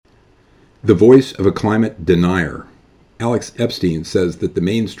The voice of a climate denier. Alex Epstein says that the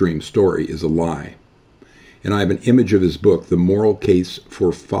mainstream story is a lie. And I have an image of his book, The Moral Case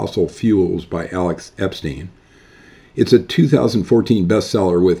for Fossil Fuels by Alex Epstein. It's a 2014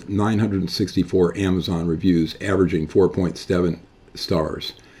 bestseller with 964 Amazon reviews, averaging 4.7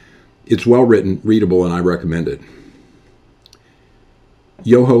 stars. It's well written, readable, and I recommend it.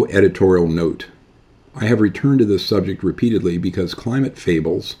 Yoho editorial note. I have returned to this subject repeatedly because climate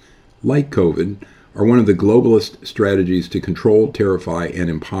fables, like COVID, are one of the globalist strategies to control, terrify, and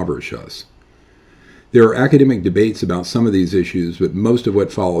impoverish us. There are academic debates about some of these issues, but most of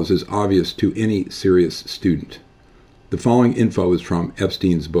what follows is obvious to any serious student. The following info is from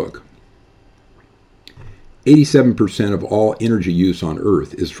Epstein's book. 87% of all energy use on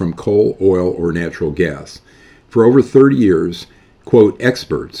Earth is from coal, oil, or natural gas. For over 30 years, quote,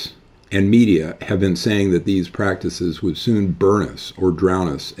 experts and media have been saying that these practices would soon burn us or drown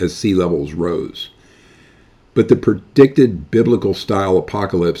us as sea levels rose. But the predicted biblical-style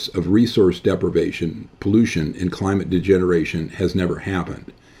apocalypse of resource deprivation, pollution, and climate degeneration has never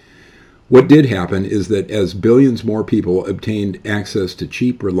happened. What did happen is that as billions more people obtained access to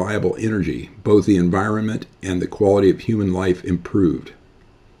cheap, reliable energy, both the environment and the quality of human life improved.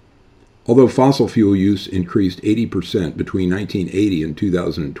 Although fossil fuel use increased 80% between 1980 and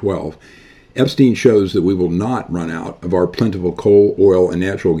 2012, Epstein shows that we will not run out of our plentiful coal, oil, and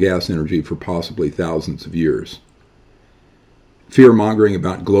natural gas energy for possibly thousands of years. Fear-mongering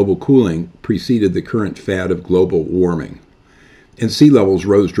about global cooling preceded the current fad of global warming. And sea levels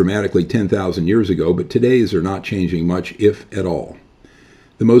rose dramatically 10,000 years ago, but today's are not changing much, if at all.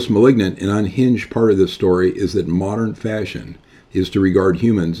 The most malignant and unhinged part of this story is that modern fashion is to regard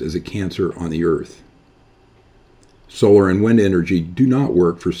humans as a cancer on the earth. Solar and wind energy do not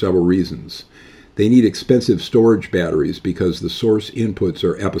work for several reasons. They need expensive storage batteries because the source inputs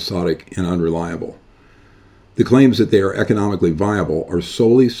are episodic and unreliable. The claims that they are economically viable are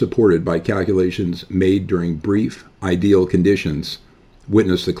solely supported by calculations made during brief, ideal conditions.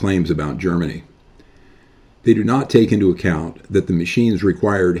 Witness the claims about Germany. They do not take into account that the machines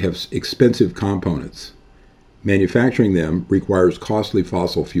required have expensive components. Manufacturing them requires costly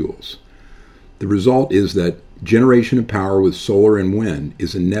fossil fuels. The result is that generation of power with solar and wind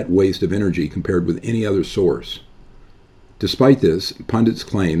is a net waste of energy compared with any other source. Despite this, pundits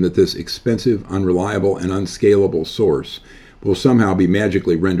claim that this expensive, unreliable, and unscalable source will somehow be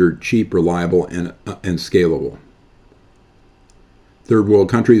magically rendered cheap, reliable, and scalable. Third world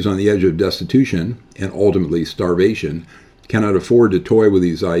countries on the edge of destitution, and ultimately starvation, cannot afford to toy with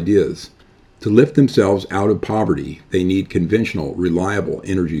these ideas. To lift themselves out of poverty, they need conventional, reliable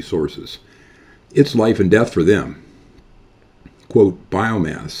energy sources. It's life and death for them. Quote,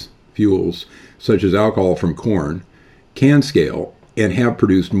 biomass fuels, such as alcohol from corn, can scale and have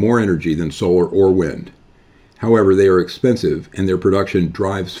produced more energy than solar or wind. However, they are expensive and their production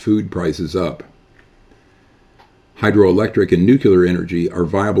drives food prices up. Hydroelectric and nuclear energy are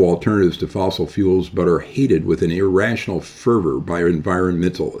viable alternatives to fossil fuels but are hated with an irrational fervor by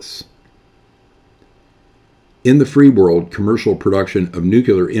environmentalists. In the free world, commercial production of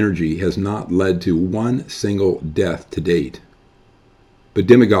nuclear energy has not led to one single death to date. But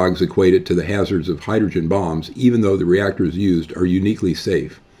demagogues equate it to the hazards of hydrogen bombs, even though the reactors used are uniquely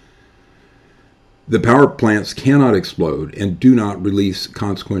safe. The power plants cannot explode and do not release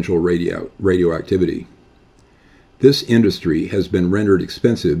consequential radioactivity. This industry has been rendered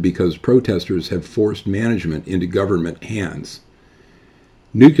expensive because protesters have forced management into government hands.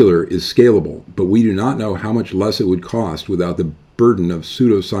 Nuclear is scalable, but we do not know how much less it would cost without the burden of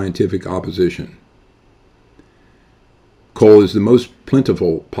pseudoscientific opposition. Coal is the most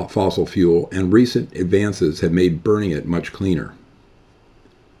plentiful fossil fuel, and recent advances have made burning it much cleaner.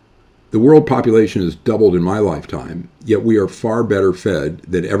 The world population has doubled in my lifetime, yet we are far better fed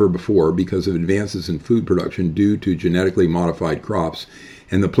than ever before because of advances in food production due to genetically modified crops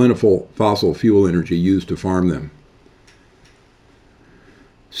and the plentiful fossil fuel energy used to farm them.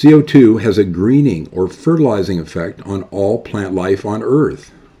 CO2 has a greening or fertilizing effect on all plant life on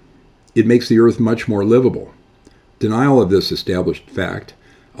Earth. It makes the Earth much more livable. Denial of this established fact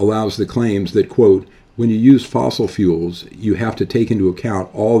allows the claims that, quote, when you use fossil fuels, you have to take into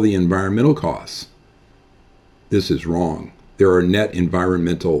account all the environmental costs. This is wrong. There are net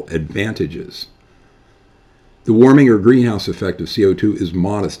environmental advantages. The warming or greenhouse effect of CO2 is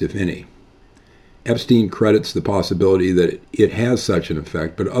modest, if any. Epstein credits the possibility that it has such an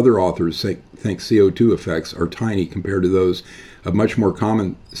effect, but other authors think CO2 effects are tiny compared to those of much more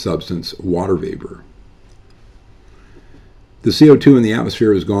common substance, water vapor. The CO2 in the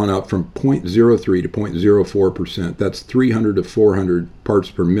atmosphere has gone up from 0.03 to 0.04%. That's 300 to 400 parts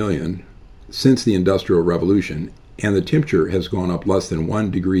per million, since the Industrial Revolution, and the temperature has gone up less than 1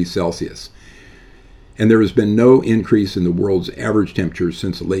 degree Celsius. And there has been no increase in the world's average temperature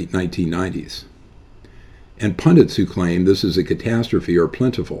since the late 1990s. And pundits who claim this is a catastrophe are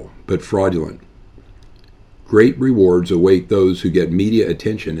plentiful, but fraudulent. Great rewards await those who get media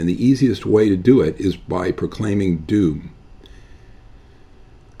attention, and the easiest way to do it is by proclaiming doom.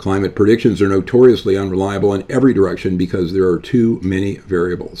 Climate predictions are notoriously unreliable in every direction because there are too many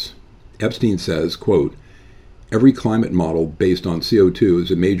variables. Epstein says, quote, "Every climate model based on CO2 as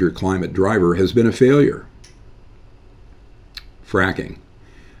a major climate driver has been a failure." Fracking.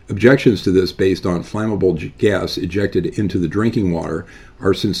 Objections to this based on flammable gas ejected into the drinking water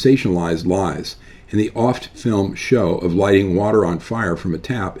are sensationalized lies, and the oft-filmed show of lighting water on fire from a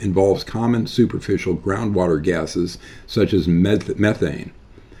tap involves common superficial groundwater gases such as methane.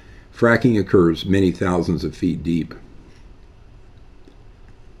 Fracking occurs many thousands of feet deep.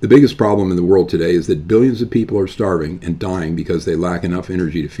 The biggest problem in the world today is that billions of people are starving and dying because they lack enough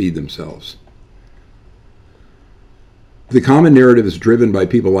energy to feed themselves. The common narrative is driven by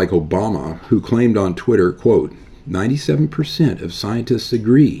people like Obama, who claimed on Twitter, quote, 97% of scientists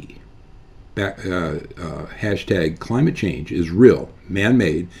agree. Hashtag climate change is real,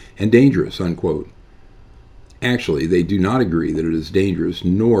 man-made, and dangerous, unquote. Actually, they do not agree that it is dangerous,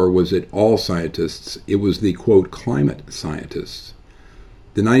 nor was it all scientists. It was the, quote, climate scientists.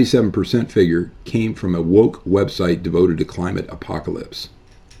 The 97% figure came from a woke website devoted to climate apocalypse.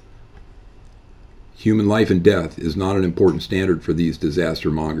 Human life and death is not an important standard for these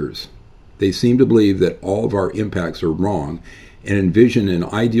disaster mongers. They seem to believe that all of our impacts are wrong and envision an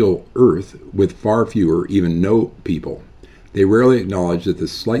ideal Earth with far fewer, even no people. They rarely acknowledge that the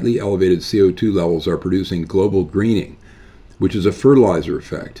slightly elevated CO2 levels are producing global greening, which is a fertilizer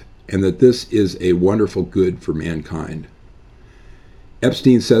effect, and that this is a wonderful good for mankind.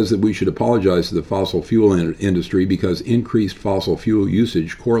 Epstein says that we should apologize to the fossil fuel industry because increased fossil fuel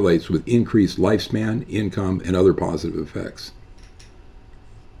usage correlates with increased lifespan, income, and other positive effects.